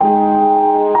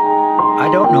I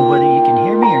don't know whether you can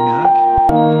hear me or not.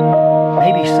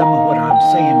 Maybe some of what I'm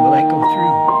saying will echo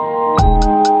through.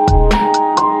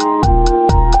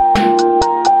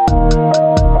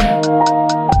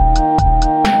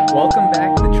 Welcome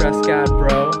back to Trust God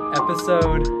Bro,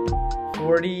 episode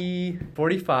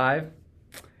 45.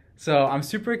 So I'm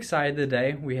super excited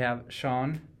today. We have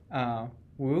Sean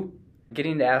Wu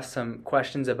getting to ask some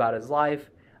questions about his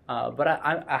life. But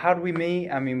how did we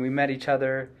meet? I mean, we met each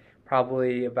other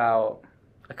probably about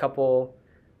a couple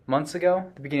months ago,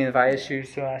 the beginning of ISU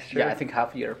last year. Yeah, I think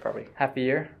half a year probably. Half a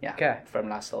year? Yeah. Okay. From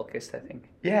last August, I think.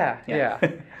 Yeah.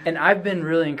 And I've been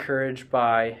really encouraged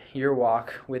by your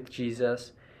walk with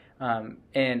Jesus. And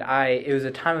it was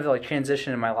a time of like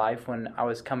transition in my life when I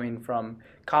was coming from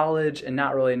college and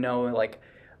not really knowing like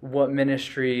what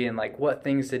ministry and like what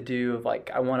things to do. Like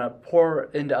I want to pour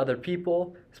into other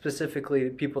people, specifically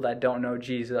people that don't know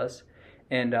Jesus.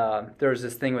 And there was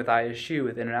this thing with ISU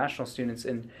with international students,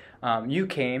 and you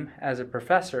came as a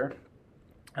professor.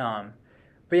 But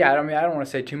yeah, I mean, I don't want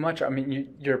to say too much. I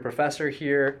mean, you're a professor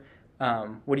here.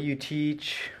 What do you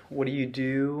teach? What do you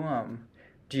do?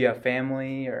 Do you have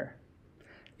family or?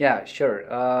 Yeah, sure.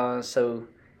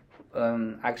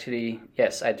 Actually,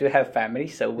 yes, I do have family.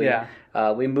 So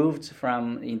we moved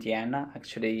from Indiana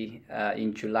actually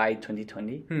in July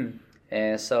 2020.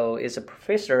 And so as a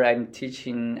professor, I'm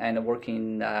teaching and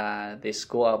working the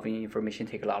School of Information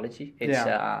Technology. It's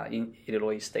in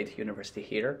Illinois State University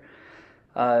here.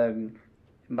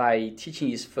 My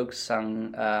teaching is focused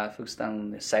on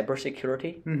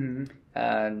cybersecurity.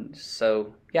 And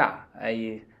so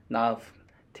I now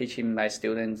teaching my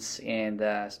students, and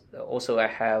also I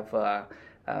have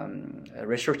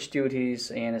research duties,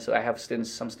 and so I have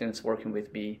some students working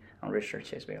with me on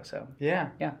research as well. So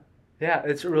Yeah,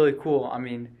 it's really cool. I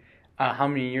mean, how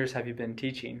many years have you been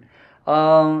teaching?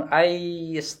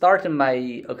 I started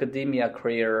my academia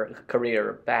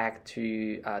career back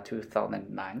to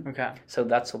 2009. Okay. So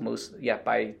that's almost,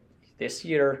 by this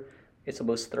year, it's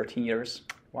almost 13 years.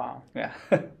 Wow. Yeah.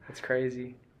 That's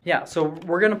crazy. Yeah, so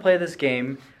we're going to play this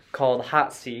game called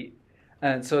Hot Seat.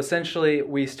 And so essentially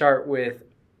we start with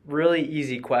really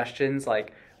easy questions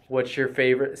like, what's your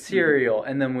favorite cereal?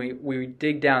 And then we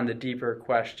dig down to deeper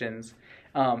questions.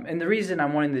 And the reason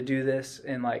I'm wanting to do this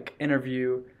and like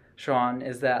interview Sean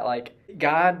is that like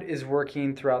God is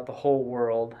working throughout the whole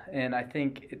world. And I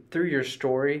think through your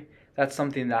story, that's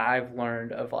something that I've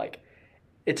learned of like,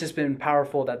 it's just been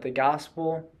powerful that the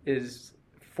gospel is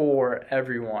for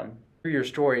everyone. Through your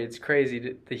story, it's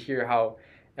crazy to hear how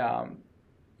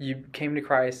you came to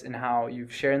Christ and how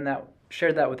you've shared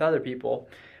that with other people.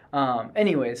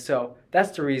 Anyways, so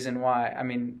that's the reason why,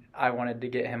 I wanted to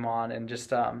get him on and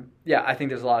just, I think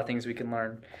there's a lot of things we can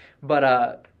learn.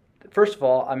 But, first of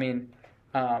all,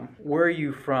 where are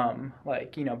you from?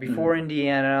 Like, before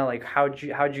Indiana, like how'd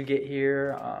you get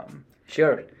here?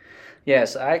 Sure.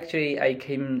 Yes, actually I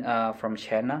came, from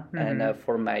China and,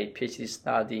 for my PhD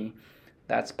study,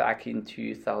 that's back in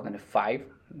 2005.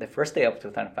 The first day of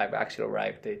 2005, I actually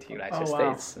arrived at the United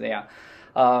States. Yeah.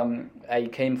 I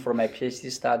came for my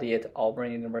PhD study at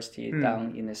Auburn University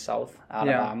down in the South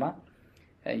Alabama.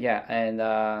 That's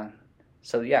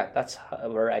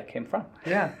where I came from.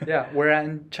 Yeah. Where at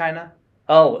in China?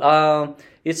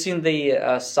 It's in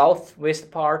the southwest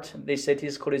part. The city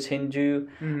is called Chengdu.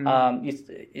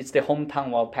 It's the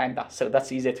hometown of Panda, so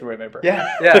that's easy to remember. Yeah.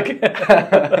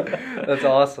 That's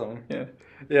awesome.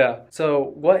 Yeah.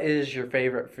 So, what is your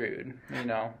favorite food?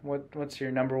 What's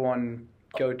your number one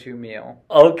go-to meal?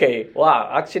 Okay. Wow.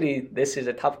 Actually, this is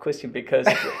a tough question because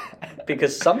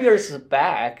some years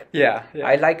back,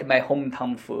 I like my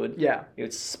hometown food. Yeah.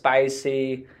 It's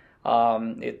spicy.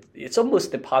 It's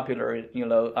almost the popular,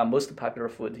 most popular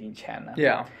food in China.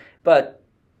 Yeah. But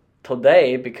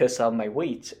today, because of my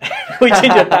weight, we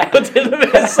changed the diet a little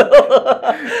bit. So,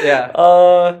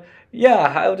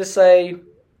 I would say,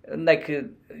 like, I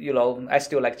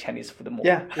still like Chinese food more.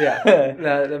 Yeah.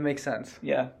 That makes sense.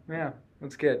 Yeah.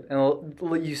 That's good. And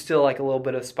you still like a little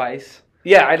bit of spice?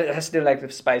 Yeah, I still like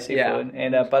the spicy food,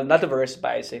 and but not very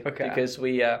spicy. Okay. Because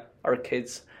our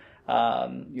kids,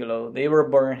 they were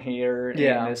born here,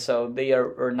 and so they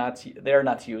are not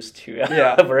used to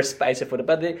very spicy food,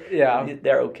 but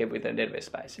they're okay with a little bit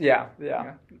spicy.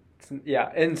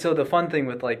 Yeah, and so the fun thing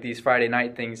with like these Friday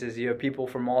night things is you have people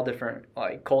from all different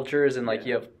like cultures, and like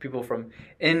you have people from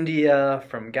India,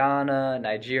 from Ghana,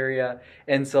 Nigeria,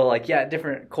 and so like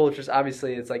different cultures.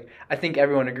 Obviously, it's like I think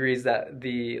everyone agrees that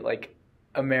the like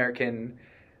American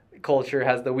culture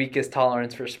has the weakest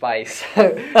tolerance for spice.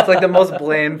 It's like the most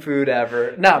bland food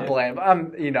ever. Not bland, but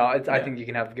I think you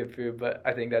can have good food, but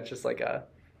I think that's just like a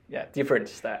different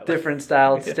style. Different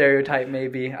style, stereotype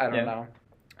maybe. I don't Yeah. know.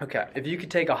 Okay. If you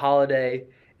could take a holiday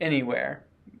anywhere,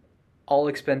 all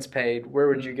expense paid, where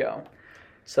would you go?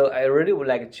 So I really would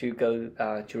like to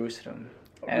go Jerusalem.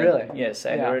 And Really? Yes,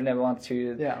 I Yeah. really want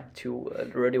to Yeah.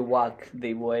 really walk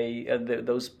the way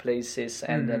those places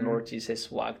and the Mhm. Lord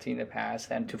Jesus walked in the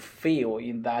past, and to feel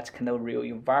in that kind of real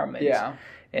environment. Yeah.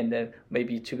 And then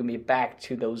maybe took me back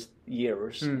to those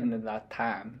years Mm. and that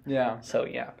time. Yeah. So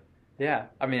yeah. Yeah.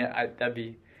 I mean,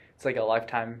 it's like a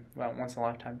lifetime, once in a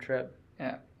lifetime trip.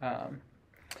 Yeah.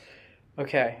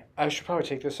 Okay. I should probably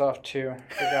take this off too.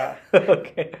 Forgot.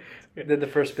 Okay. Did the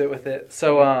first bit with it.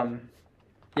 So,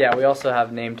 yeah, we also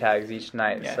have name tags each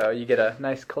night. Yeah. So you get a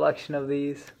nice collection of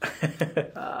these.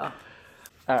 All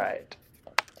right.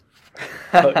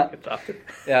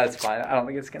 Yeah, it's fine. I don't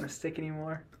think it's going to stick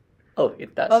anymore. Oh,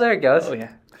 it does. Oh, there it goes. Oh,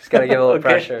 yeah. Just got to give a little Okay.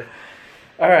 pressure.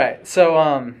 All right.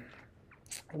 So,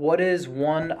 what is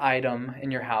one item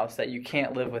in your house that you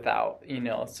can't live without? You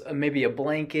know, maybe a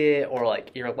blanket or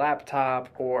like your laptop,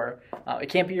 or it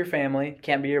can't be your family, it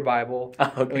can't be your Bible.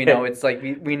 Okay. We know it's like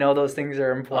we know those things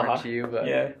are important to you, but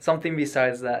Yeah. something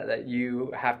besides that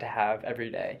you have to have every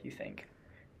day, you think?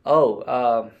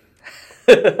 Oh,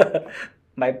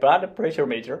 my blood pressure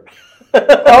meter.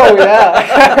 Oh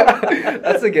yeah,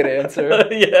 that's a good answer.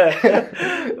 Yeah.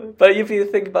 But if you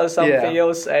think about something Yeah.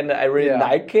 else, and I really Yeah.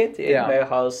 like it in Yeah. my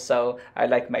house, so I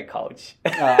like my couch.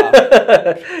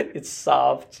 It's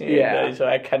soft, and, Yeah. so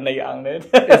I can lay on it.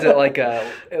 Is it like a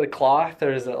cloth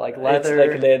or is it like leather?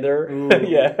 It's like leather. Ooh.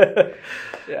 Yeah.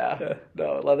 Yeah.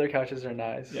 No, leather couches are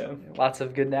nice. Yeah. Lots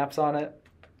of good naps on it.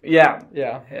 Yeah.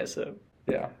 Yeah. Yeah. So.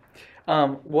 Yeah.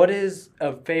 What is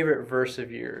a favorite verse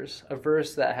of yours? A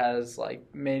verse that has like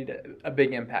made a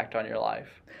big impact on your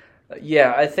life?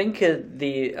 Yeah, I think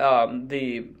the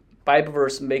Bible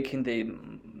verse making the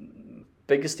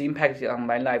biggest impact on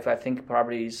my life, I think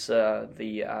probably is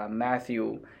the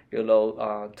Matthew,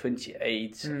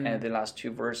 28, and the last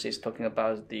two verses talking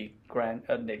about the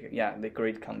the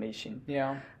Great Commission,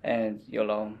 Yeah. and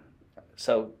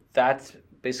so that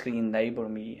basically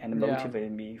enabled me and Yeah.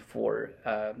 motivated me for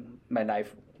my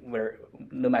life, where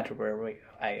no matter where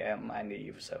I am, I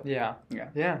live. So Yeah. Yeah.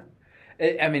 Yeah.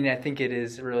 I mean, I think it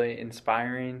is really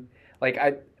inspiring. Like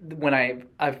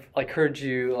I've like heard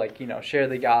you like, share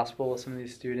the gospel with some of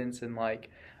these students, and like,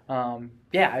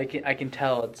 I can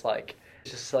tell it's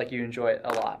just like you enjoy it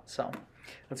a lot. So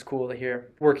that's cool to hear.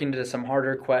 Working to some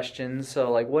harder questions.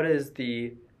 So like, what is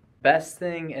the best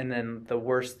thing and then the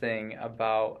worst thing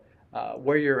about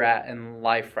where you're at in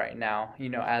life right now?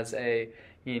 As a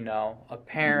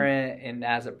parent and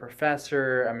as a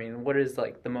professor. I mean, what is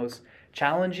like the most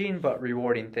challenging but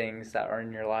rewarding things that are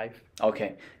in your life?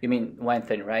 Okay, you mean one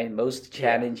thing, right? Most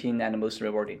challenging and most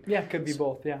rewarding. Yeah, could be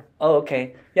both. Yeah. Oh,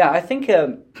 okay. Yeah, I think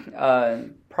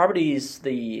probably is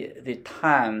the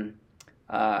time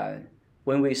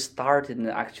when we started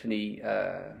actually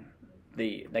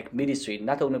the ministry,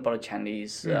 not only about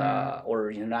Chinese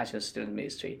or international student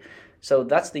ministry. So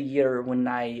that's the year when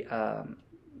I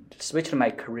switched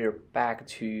my career back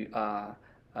to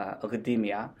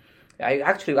academia. I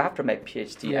actually, after my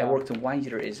PhD, I worked 1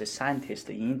 year as a scientist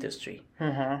in industry.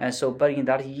 And so, but in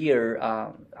that year,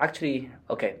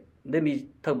 let me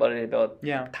talk about it about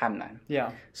timeline.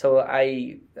 Yeah. So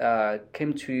I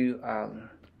came to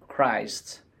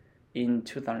Christ in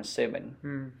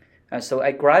 2007. And so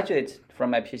I graduated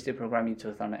from my PhD program in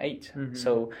 2008.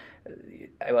 So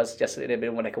I was just a little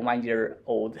bit like a 1 year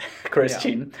old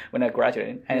Christian when I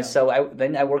graduated. And so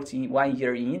I worked in 1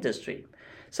 year in industry.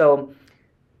 So,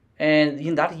 and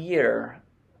in that year,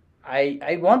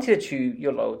 I wanted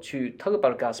to talk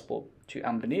about the gospel to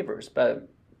unbelievers, but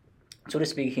truly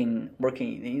speaking,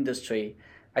 working in the industry,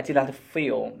 I did not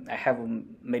feel I have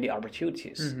many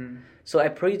opportunities. So I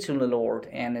prayed to the Lord,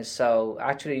 and so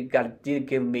actually God did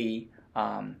give me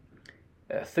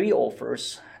 3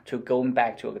 offers to going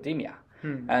back to academia.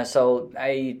 So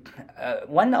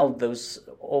one of those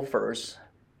offers,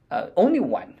 only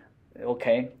one,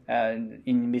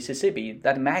 in Mississippi,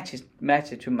 that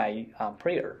matched to my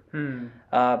prayer.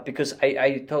 Because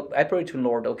I prayed to the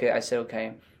Lord. I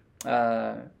said,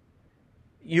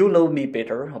 you know me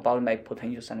better about my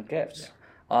potentials and gifts.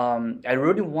 I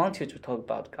really wanted to talk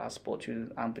about the gospel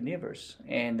to unbelievers,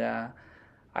 and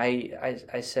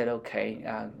I said,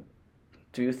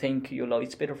 do you think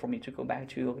it's better for me to go back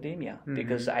to academia?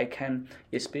 Because I can,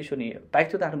 especially back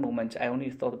to that moment, I only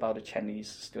thought about the Chinese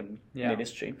student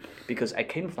ministry, because I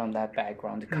came from that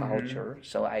background culture,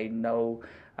 so I know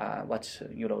what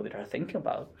they are thinking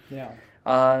about.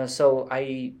 So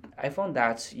I found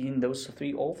that in those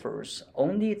 3 offers,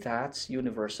 only that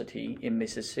university in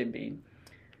Mississippi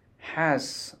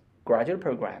has graduate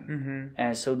program, Mm-hmm.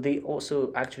 and so they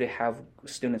also actually have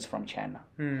students from China.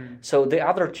 Mm. So the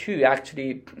other two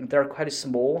actually they're quite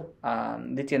small.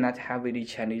 They did not have any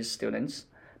Chinese students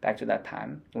back to that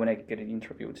time when I get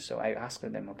interviewed. So I asked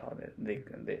them about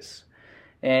this,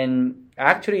 and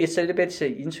actually it's a little bit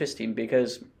interesting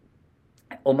because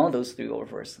among those three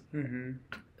offers, Mm-hmm.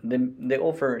 the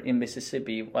offer in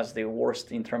Mississippi was the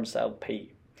worst in terms of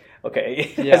pay.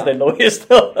 Okay, Yeah. that's the lowest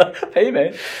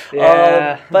payment.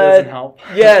 Yeah, but doesn't help.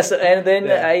 yes, and then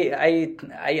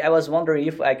Yeah. I was wondering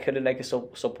if I could like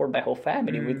support my whole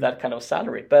family with that kind of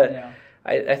salary. But Yeah.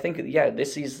 I think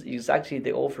this is actually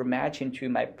the offer matching to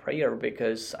my prayer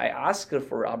because I asked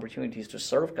for opportunities to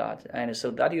serve God, and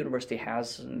so that university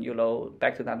has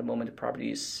back to that moment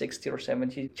probably 60 or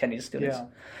 70 Chinese students. Yeah.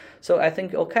 So I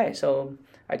think okay, so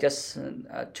I just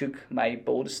took my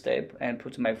bold step and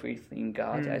put my faith in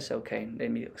God. I said okay,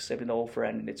 let me accept the offer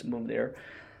and let's move there.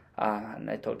 And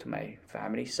I talked to my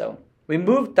family, so we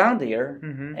moved down there,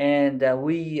 and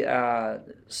we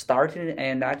started.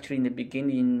 And actually, in the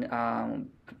beginning,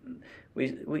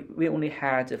 we only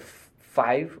had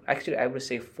five. Actually, I would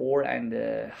say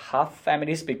 4.5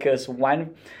 families because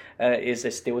one is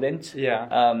a student,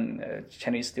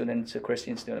 Chinese student, a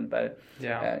Christian student, but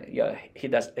he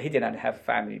did not have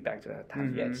family back to that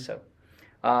time yet. So,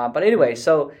 but anyway,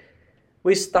 so.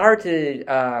 We started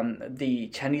the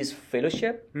Chinese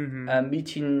fellowship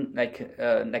meeting like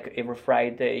every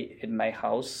Friday in my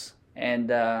house, and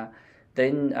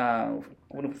then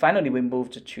when finally we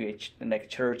moved to a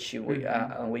church.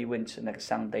 We went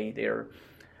Sunday there,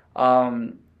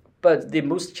 but the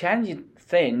most challenging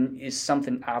thing is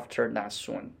something after that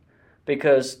soon,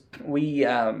 because we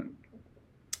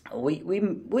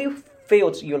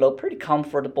felt pretty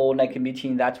comfortable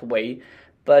meeting that way.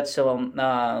 But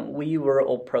we were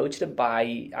approached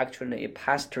by actually a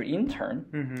pastor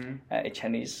intern, a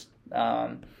Chinese,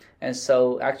 and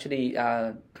so actually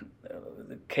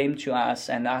came to us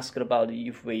and asked about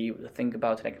if we think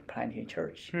about planting a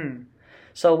church.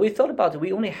 So we thought about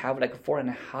we only have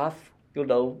 4.5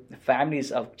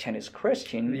 families of Chinese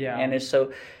Christian, and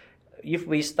so if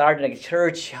we started a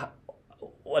church,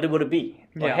 what would it be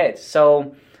ahead?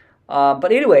 So.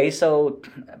 But anyway, so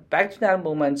back to that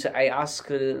moment, I asked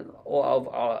all of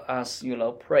us,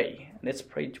 pray. Let's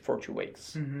pray for 2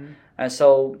 weeks. And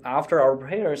so after our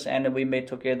prayers, and we met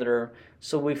together,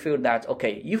 so we feel that,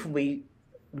 okay, if we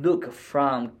look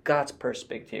from God's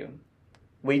perspective,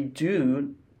 we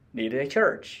do need a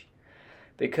church.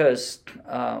 Because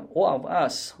all of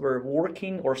us were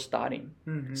working or studying.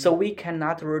 So we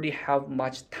cannot really have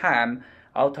much time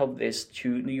out of this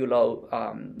to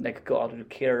go out to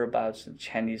care about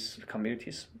Chinese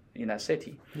communities in that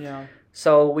city.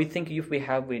 So we think if we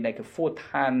have a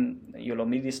full-time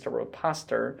minister or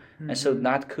pastor, and so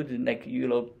that could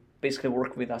basically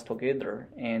work with us together,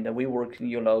 and we work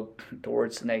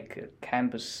towards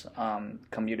campus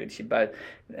community, but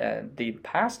the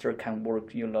pastor can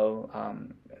work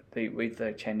with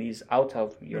the Chinese out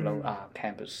of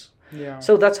campus.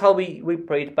 So that's how we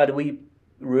prayed, but we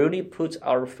really put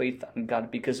our faith in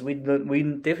God because we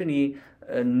definitely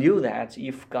knew that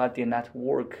if God did not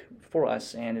work for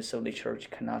us, and so the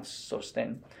church cannot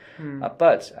sustain.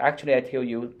 But actually, I tell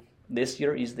you, this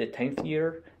year is the 10th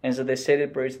year, and so they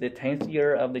celebrate the 10th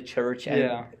year of the church.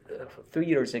 And 3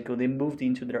 years ago, they moved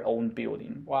into their own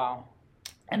building. Wow!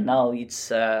 And now it's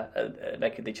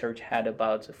the church had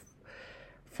about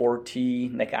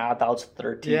 40 adults,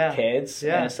 30 kids,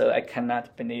 and so I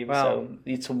cannot believe. So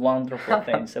it's a wonderful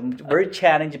thing. So I'm very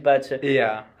challenged, but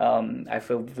I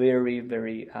feel very,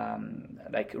 very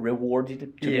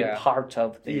rewarded to be part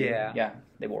of the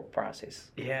work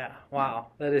process. Yeah, wow,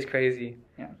 that is crazy.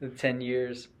 Yeah, the 10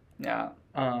 years. Yeah.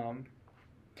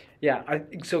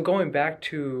 So going back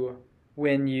to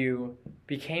when you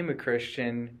became a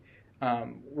Christian.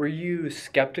 Were you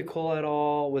skeptical at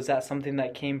all? Was that something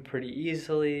that came pretty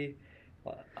easily?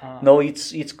 No,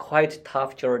 it's quite a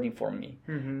tough journey for me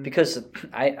because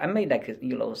I made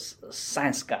a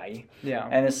science guy,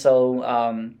 and so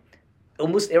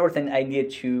almost everything I need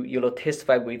to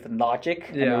testify with logic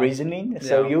and reasoning.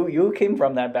 So you came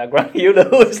from that background,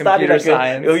 studied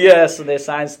science. The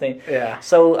science thing.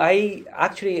 So I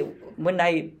actually when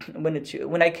I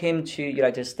came to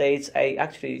United States, I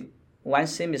actually. One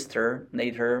semester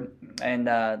later, and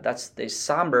that's the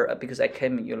summer because I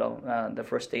came, the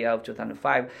first day of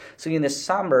 2005. So in the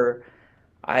summer,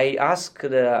 I asked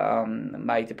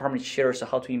my department chair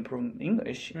how to improve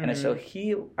English, and so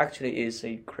he actually is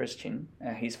a Christian.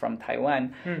 He's from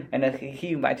Taiwan, and he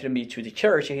invited me to the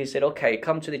church. He said, "Okay,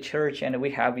 come to the church, and we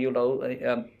have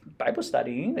Bible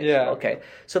study in English." Yeah. Okay,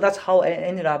 so that's how I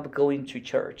ended up going to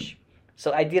church. So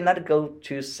I did not go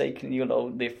to seek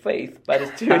the faith, but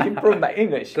to improve my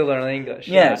English. To learn English.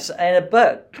 Yes,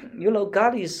 but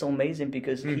God is so amazing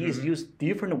because He has used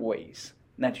different ways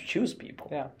not to choose people.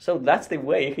 Yeah. So that's the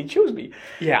way He chose me.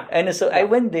 Yeah. And so I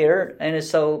went there, and I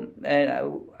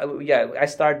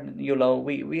started.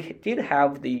 We did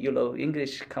have the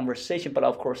English conversation, but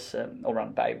of course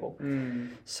around Bible.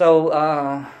 So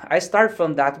I start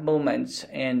from that moment,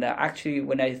 and actually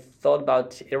when I thought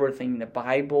about everything in the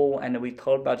Bible, and we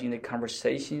talked about in the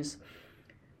conversations,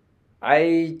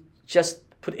 I just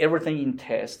put everything in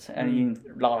test and in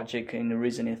logic and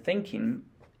reasoning thinking.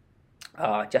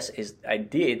 Just as I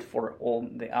did for all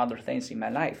the other things in my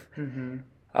life.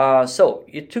 So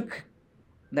it took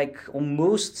like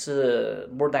almost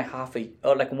more than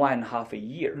 1.5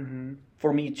 years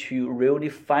for me to really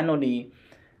finally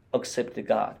accept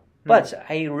God. But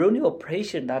I really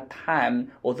appreciate that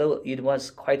time, although it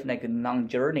was quite like a long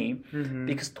journey,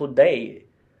 because today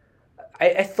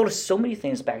I thought so many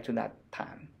things back to that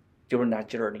time during that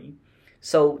journey.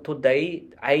 So today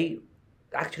I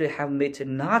actually have met a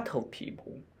lot of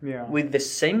people with the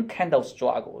same kind of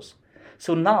struggles.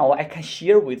 So now I can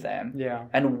share with them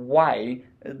and why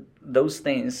those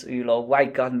things, why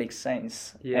God makes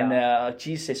sense. And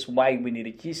Jesus, why we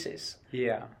need Jesus.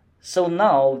 Yeah. So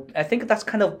now I think that's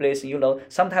kind of blessing.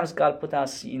 Sometimes God put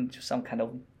us into some kind of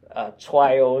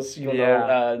trials,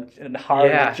 and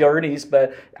hard journeys,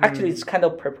 but actually it's kind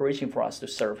of preparation for us to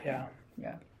serve Him.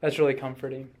 Yeah. That's really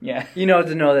comforting. Yeah.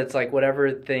 To know that's like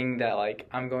whatever thing that like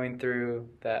I'm going through,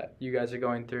 that you guys are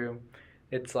going through,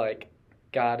 it's like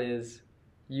God is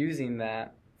using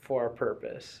that for a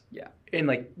purpose. Yeah. And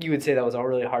like you would say that was a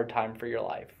really hard time for your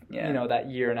life. Yeah. That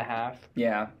 1.5 years.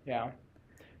 Yeah. Yeah.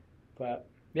 But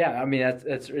yeah, I mean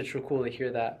it's real cool to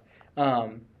hear that.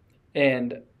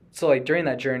 And so like during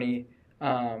that journey,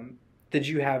 did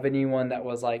you have anyone that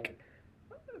was like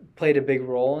played a big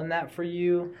role in that for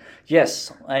you?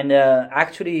 Yes, and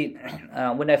actually,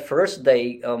 when I first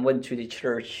day went to the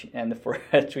church and for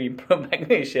to improve my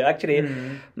English, actually,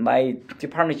 my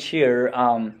department chair,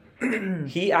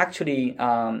 he actually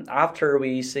after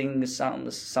we sing some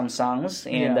songs,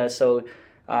 and so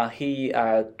he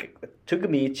took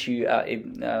me to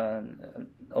an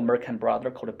American brother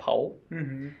called Paul.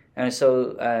 And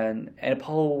so, and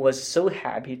Paul was so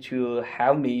happy to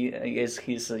have me as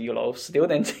his,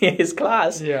 student in his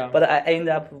class. Yeah. But I ended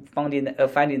up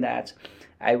finding that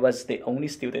I was the only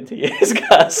student in his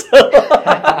class.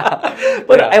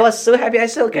 But I was so happy. I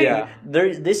said, okay,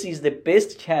 this is the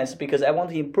best chance because I want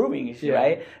to improve English,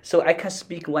 right? So I can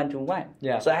speak one-to-one.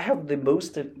 Yeah. So I have the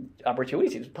most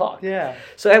opportunity to talk. Yeah.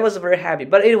 So I was very happy.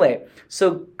 But anyway,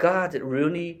 so God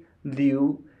really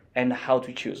knew and how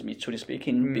to choose me, truly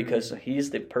speaking, because He is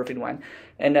the perfect one.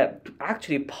 And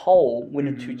actually, Paul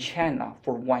went to China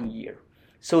for 1 year.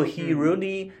 So he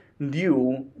really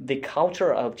knew the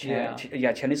culture of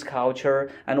Chinese culture,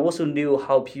 and also knew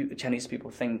how Chinese people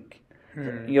think.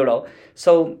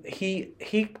 So he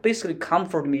basically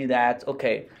comforted me that,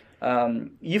 okay,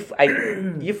 if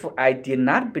I did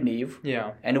not believe,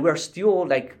 and we're still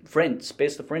like friends,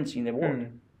 best friends in the world.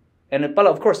 But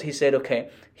of course, he said, okay,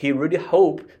 he really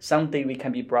hoped someday we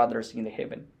can be brothers in the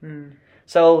heaven.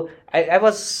 So I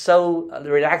was so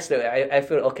relaxed. I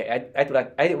feel, okay,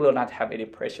 I will not have any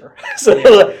pressure.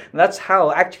 So that's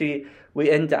how actually we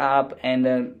end up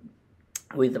and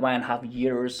with 1.5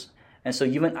 years. And so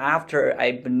even after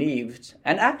I believed,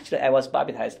 and actually I was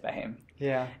baptized by him.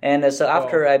 Yeah. And so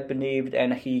after I believed,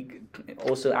 and he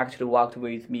also actually walked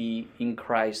with me in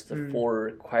Christ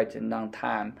for quite a long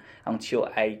time until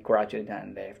I graduated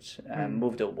and left and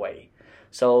moved away.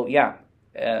 So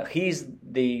he's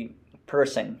the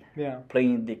person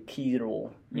playing the key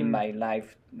role in my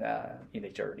life in the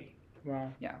journey.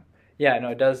 Wow. Yeah. Yeah, no,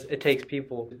 it does. It takes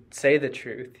people to say the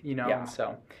truth, and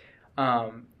so,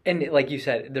 and like you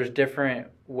said, there's different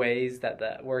ways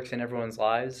that works in everyone's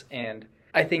lives. And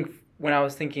I think when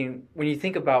you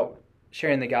think about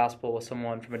sharing the gospel with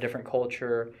someone from a different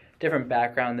culture, different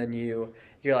background than you,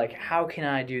 you're like, how can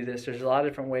I do this? There's a lot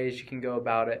of different ways you can go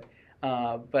about it.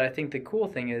 But I think the cool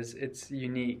thing is it's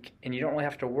unique, and you don't really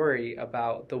have to worry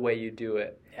about the way you do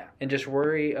it. Yeah. And just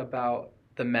worry about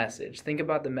the message. Think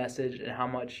about the message and how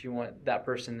much you want that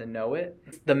person to know it.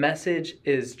 The message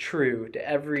is true to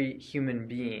every human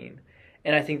being.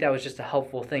 And I think that was just a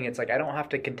helpful thing. It's like I don't have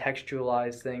to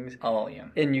contextualize things. Oh, yeah.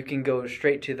 And you can go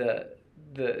straight to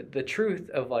the truth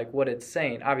of like what it's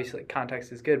saying. Obviously,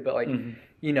 context is good, but like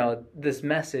you know, this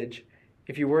message.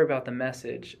 If you worry about the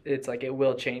message, it's like it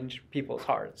will change people's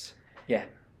hearts. Yeah.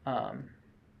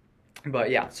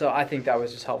 But yeah, so I think that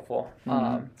was just helpful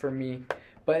for me.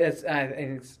 But I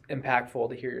think it's impactful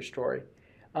to hear your story.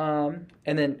 And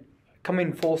then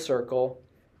coming full circle,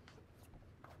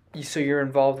 so you're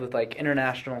involved with like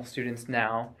international students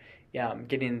now,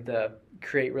 getting to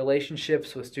create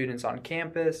relationships with students on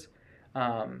campus.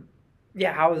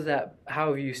 How is that? How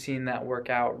have you seen that work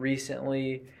out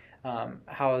recently?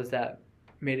 How has that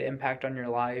made an impact on your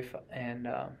life? And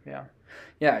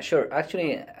Yeah, sure.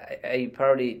 Actually, I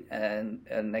probably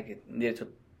like need to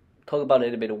talk about a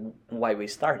little bit of why we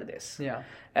started this. Yeah.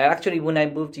 Actually, when I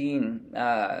moved in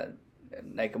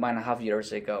like 1.5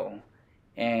 years ago,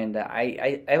 and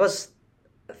I was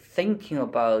thinking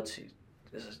about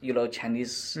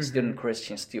Chinese student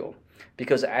Christian still,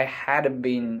 because I had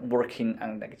been working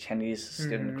on like Chinese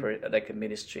student like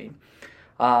ministry.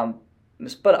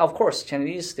 But of course,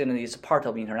 Chinese student is part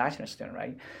of international student,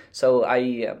 right? So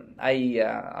I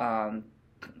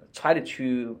tried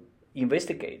to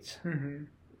investigate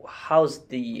how's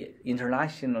the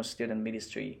international student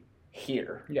ministry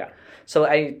here. Yeah. So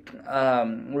I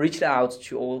reached out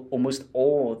to almost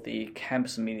all the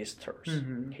campus ministers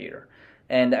here,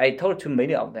 and I talked to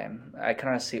many of them. I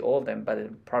cannot say all of them,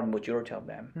 but probably majority of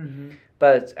them.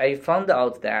 But I found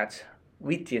out that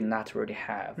we did not really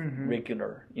have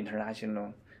regular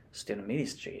international student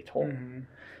ministry at all.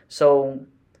 So,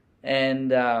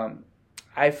 and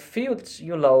I feel,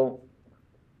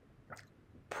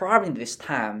 probably this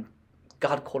time,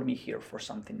 God called me here for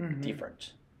something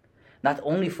different. Not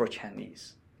only for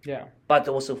Chinese, but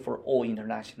also for all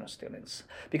international students.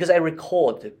 Because I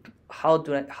recalled how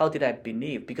did I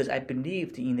believe? Because I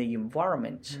believed in the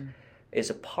environment is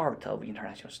a part of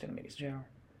international student ministry. Yeah.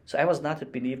 So I was not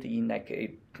believed in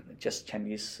like just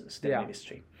Chinese student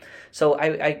ministry. So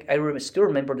I still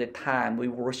remember the time we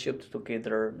worshipped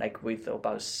together like with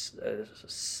about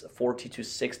 40 to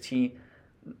 60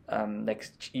 like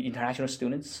international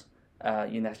students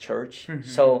in that church.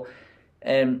 So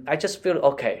I just feel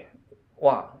okay.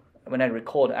 Wow, when I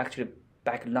recalled actually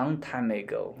back a long time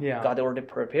ago, God already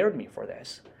prepared me for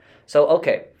this. So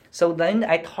okay. So then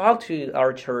I talked to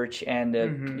our church and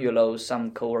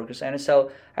some coworkers, and so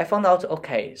I found out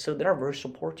okay, so they are very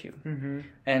supportive,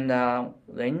 and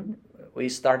then we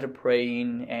started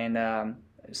praying and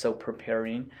so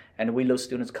preparing, and we those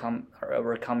students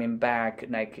were coming back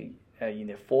like in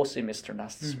the fall semester,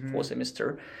 fall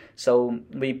semester, so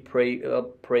we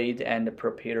prayed and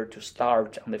prepared to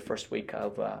start on the first week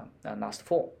of last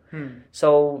fall.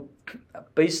 So,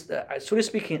 truly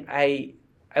speaking,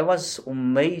 I was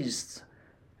amazed,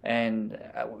 and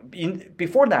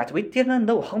before that, we did not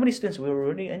know how many students we will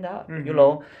really end up.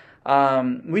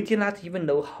 We did not even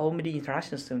know how many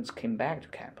international students came back to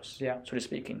campus. Truly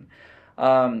speaking,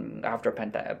 after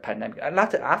pandemic,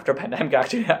 not after pandemic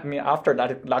actually. I mean after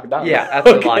that lockdown. Yeah,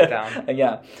 after lockdown.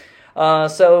 Yeah.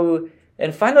 So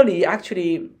and finally,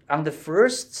 actually, on the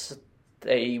first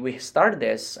day we started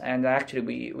this, and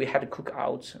actually we had to cook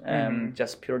out,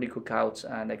 just purely cook out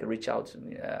and like reach out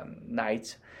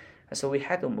night, and so we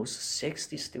had almost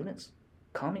 60 students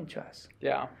coming to us.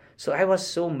 Yeah. So I was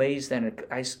so amazed, and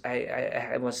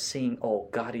I was saying, oh,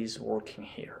 God is working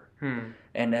here,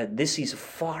 and this is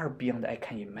far beyond I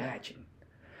can imagine.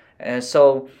 And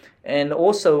so, and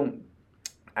also,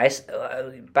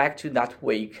 back to that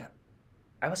week,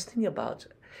 I was thinking about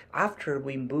after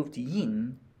we moved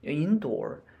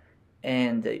indoor,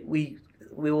 and we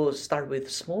will start with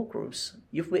small groups.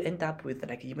 If we end up with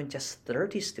like even just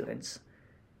 30 students,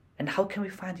 and how can we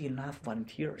find enough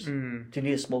volunteers to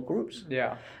lead small groups?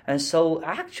 Yeah. And so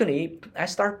actually, I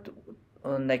start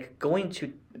like going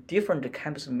to different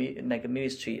campus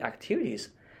ministry activities,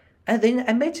 and then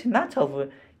I met a lot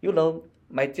of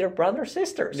my dear brothers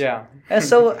sisters. Yeah. And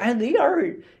so and they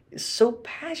are so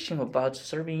passionate about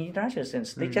serving international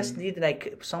students. They just need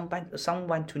like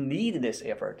someone to lead this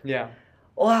effort. Yeah.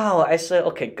 Wow, I said,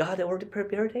 okay, God already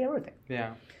prepared everything.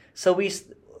 Yeah. So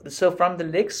from the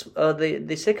next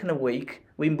the second week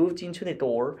we moved into the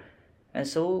door, and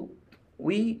so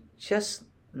we just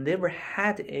never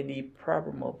had any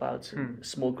problem about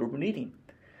small group leading.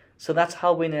 So that's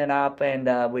how we ended up and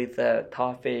with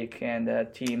Tawfiq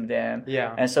and team then.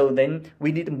 Yeah. And so then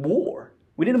we need more.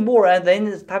 And then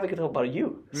Tawfiq talk about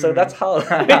you. So that's how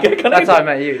that's how I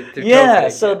met you. Yeah.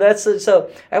 So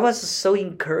I was so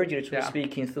encouraged to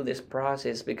speaking through this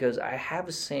process, because I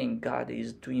have seen God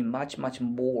is doing much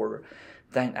more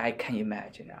than I can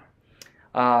imagine.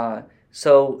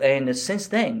 So and since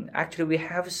then, actually, we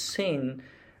have seen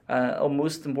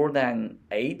almost more than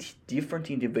 8 different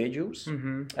individuals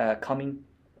coming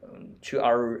to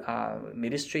our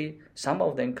ministry. Some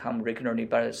of them come regularly,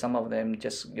 but some of them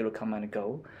just come and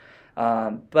go.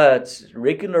 But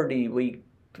regularly we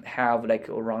have like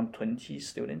around 20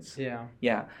 students.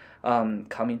 Yeah.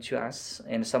 Coming to us,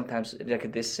 and sometimes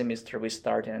like this semester we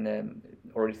start in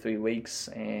already 3 weeks,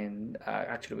 and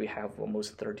actually we have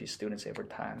almost 30 students every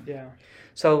time. Yeah.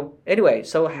 So anyway,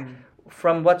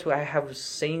 from what I have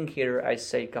seen here, I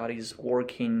say God is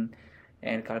working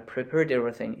and God prepared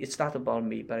everything. It's not about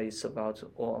me, but it's about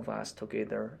all of us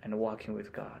together and walking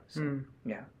with God. So,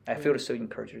 I feel so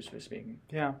encouraged with speaking.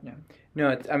 Yeah. No,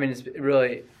 it's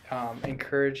really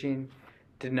encouraging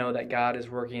to know that God is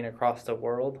working across the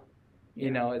world. You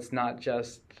know, it's not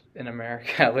just in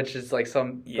America, which is like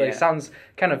sounds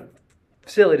kind of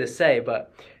silly to say,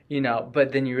 but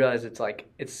but then you realize it's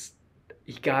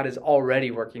God is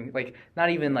already working. Like not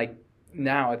even like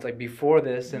now, it's like before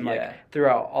this and like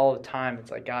throughout all the time,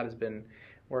 it's like God has been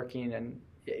working,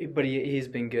 but he's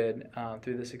been good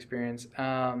through this experience.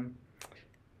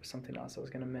 Something else I was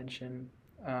going to mention.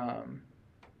 I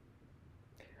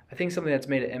think something that's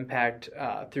made an impact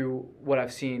through what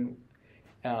I've seen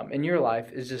in your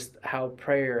life is just how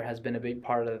prayer has been a big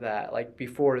part of that. Like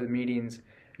before the meetings,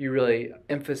 you really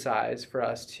emphasize for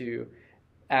us to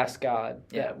ask God,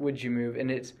 would you move?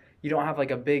 And you don't have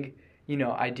like a big,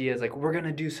 ideas like we're going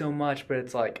to do so much, but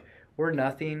it's like we're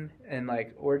nothing. And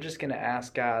like, we're just going to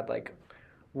ask God, like,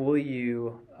 will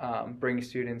you bring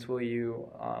students? Will you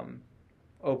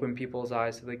open people's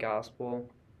eyes to the gospel?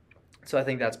 So I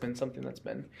think that's been something that's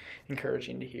been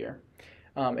encouraging to hear.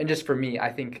 And just for me,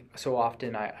 I think so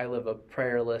often I live a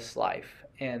prayerless life,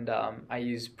 and I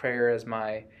use prayer as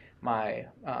my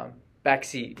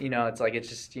backseat. It's like it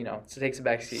just it takes a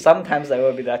backseat. Sometimes I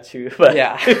will be that too, but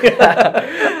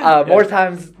more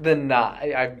times than not,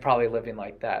 I'm probably living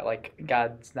like that. Like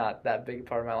God's not that big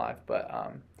part of my life, but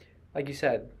like you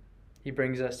said, He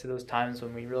brings us to those times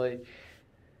when we really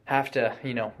have to,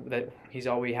 that He's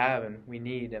all we have and we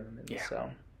need Him. And so.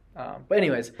 But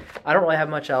anyways, I don't really have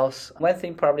much else. One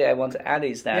thing probably I want to add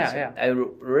is that I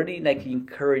really like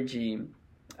encouraging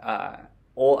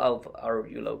all of our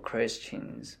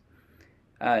Christians.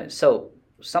 So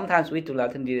sometimes we do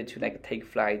not need to like take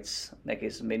flights like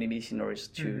as many missionaries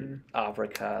to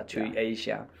Africa, to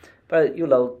Asia, but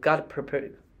God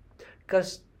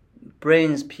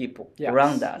brings people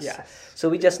around us. So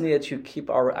we just need to keep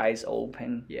our eyes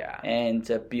open and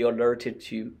be alerted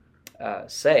to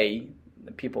say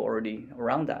the people already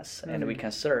around us and we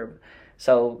can serve.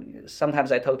 So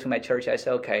sometimes I talk to my church, I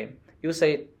say, okay, you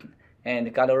say,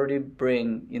 and God already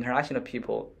bring international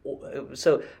people.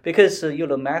 So because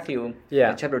Matthew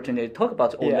chapter 20 talk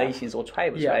about all nations, all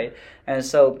tribes, right? And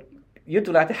so you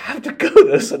do not have to go to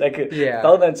those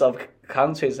thousands of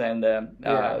countries and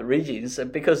regions,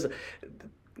 because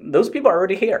those people are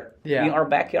already here in our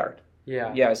backyard.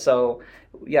 So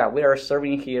we are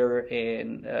serving here,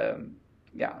 and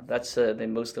that's the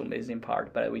most amazing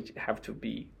part. But we have to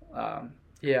be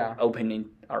opening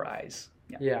our eyes.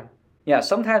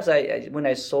 Sometimes when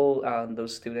I saw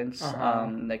those students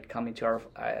like coming to our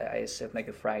ISF like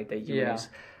a Friday evenings,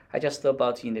 I just thought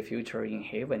about in the future in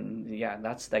heaven.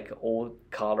 That's like all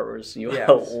colors,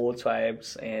 all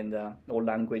tribes and all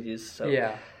languages. So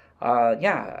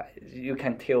you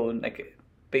can tell like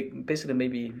basically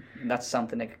maybe not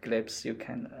something like a glimpse you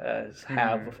can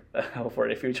have for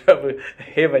the future of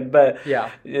heaven, but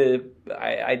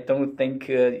I don't think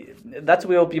that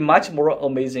will be much more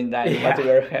amazing than what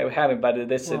we're having. But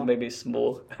this is maybe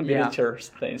small miniature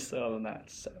things on that.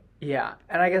 So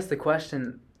and I guess the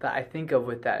question that I think of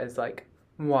with that is like,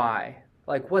 why?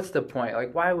 Like, what's the point?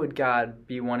 Like, why would God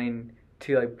be wanting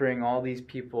to like bring all these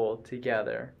people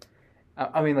together?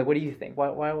 I mean, like, what do you think?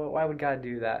 Why would God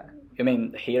do that? You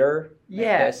mean here?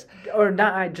 Yes, or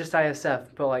not just ISF,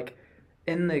 but like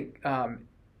in the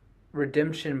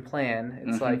redemption plan,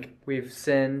 it's like we've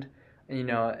sinned,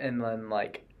 and then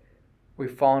like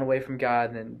we've fallen away from God,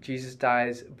 and then Jesus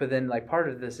dies. But then like part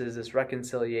of this is this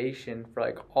reconciliation for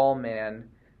like all man,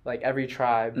 like every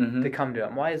tribe to come to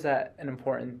Him. Why is that an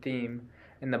important theme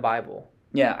in the Bible?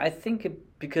 I think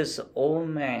because all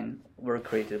men were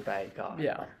created by God.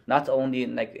 Not only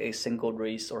like a single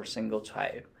race or single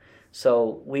tribe.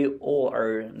 So we all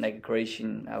are like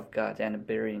creation of God and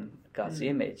bearing God's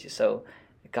image. So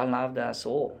God loves us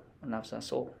all.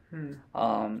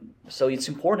 So it's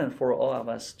important for all of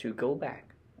us to go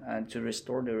back and to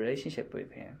restore the relationship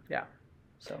with Him.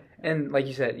 So and like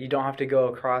you said, you don't have to go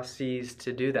across seas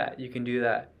to do that. You can do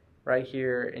that right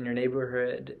here in your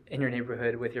neighborhood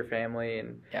with your family,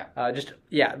 and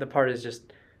the part is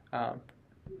just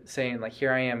saying like,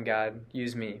 "Here I am, God,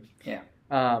 use me." Yeah.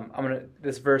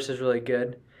 This verse is really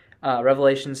good.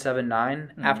 Revelation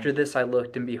 7:9. After this I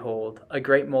looked, and behold, a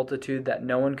great multitude that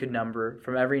no one could number,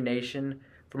 from every nation,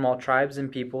 from all tribes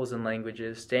and peoples and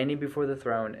languages, standing before the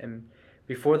throne and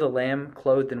before the Lamb,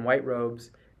 clothed in white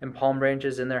robes and palm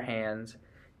branches in their hands,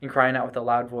 and crying out with a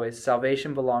loud voice,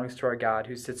 "Salvation belongs to our God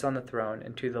who sits on the throne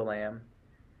and to the Lamb."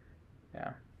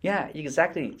 Yeah. Yeah,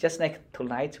 exactly. Just like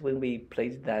tonight when we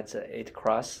played that 8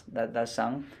 Cross, that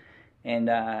song. And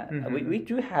we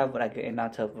do have like a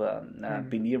lot of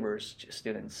believers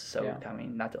students, so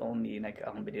coming, not only like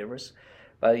unbelievers,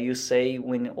 but you say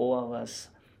when all of us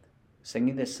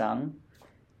singing the song,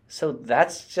 so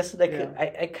that's just like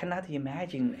I cannot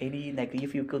imagine any, like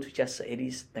if you go to just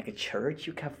any like a church,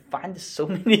 you can find so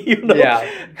many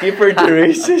different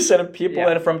races and people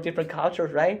and from different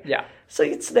cultures, right? Yeah. So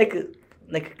it's like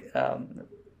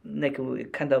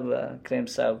kind of a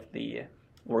glimpse of the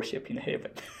worship in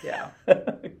heaven. Yeah.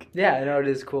 Yeah, I know it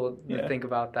is cool to think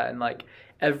about that. And like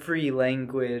every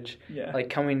language like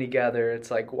coming together,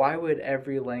 it's like, why would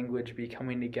every language be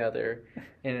coming together?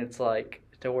 And it's like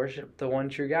to worship the one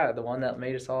true God, the one that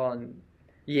made us all. And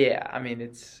I mean,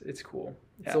 it's cool.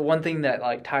 It's the one thing that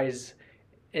like ties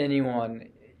anyone,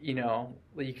 you know,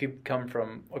 you could come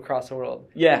from across the world.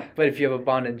 Yeah. But if you have a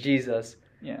bond in Jesus,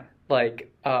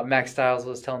 like Max Stiles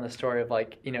was telling the story of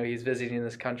like, you know, he's visiting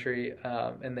this country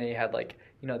and they had like,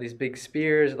 you know, these big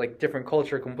spears, like different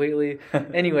culture completely.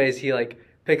 Anyways, he like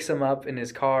picks them up in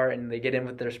his car and they get in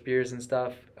with their spears and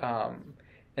stuff.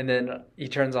 And then he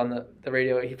turns on the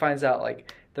radio. He finds out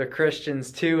like they're Christians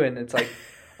too. And it's like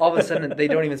all of a sudden they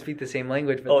don't even speak the same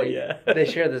language, but they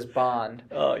share this bond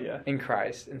in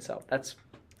Christ. And so that's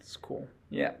cool.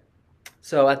 Yeah.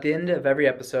 So at the end of every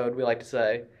episode, we like to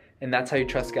say, and that's how you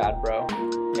trust God, bro.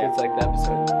 Yeah. It's like the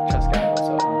episode, trust God.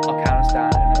 So I'll count us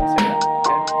down and we'll say that.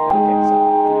 Okay. So.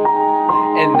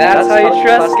 And that's how you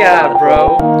trust God,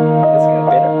 bro. Let's go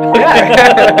better.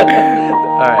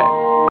 All right.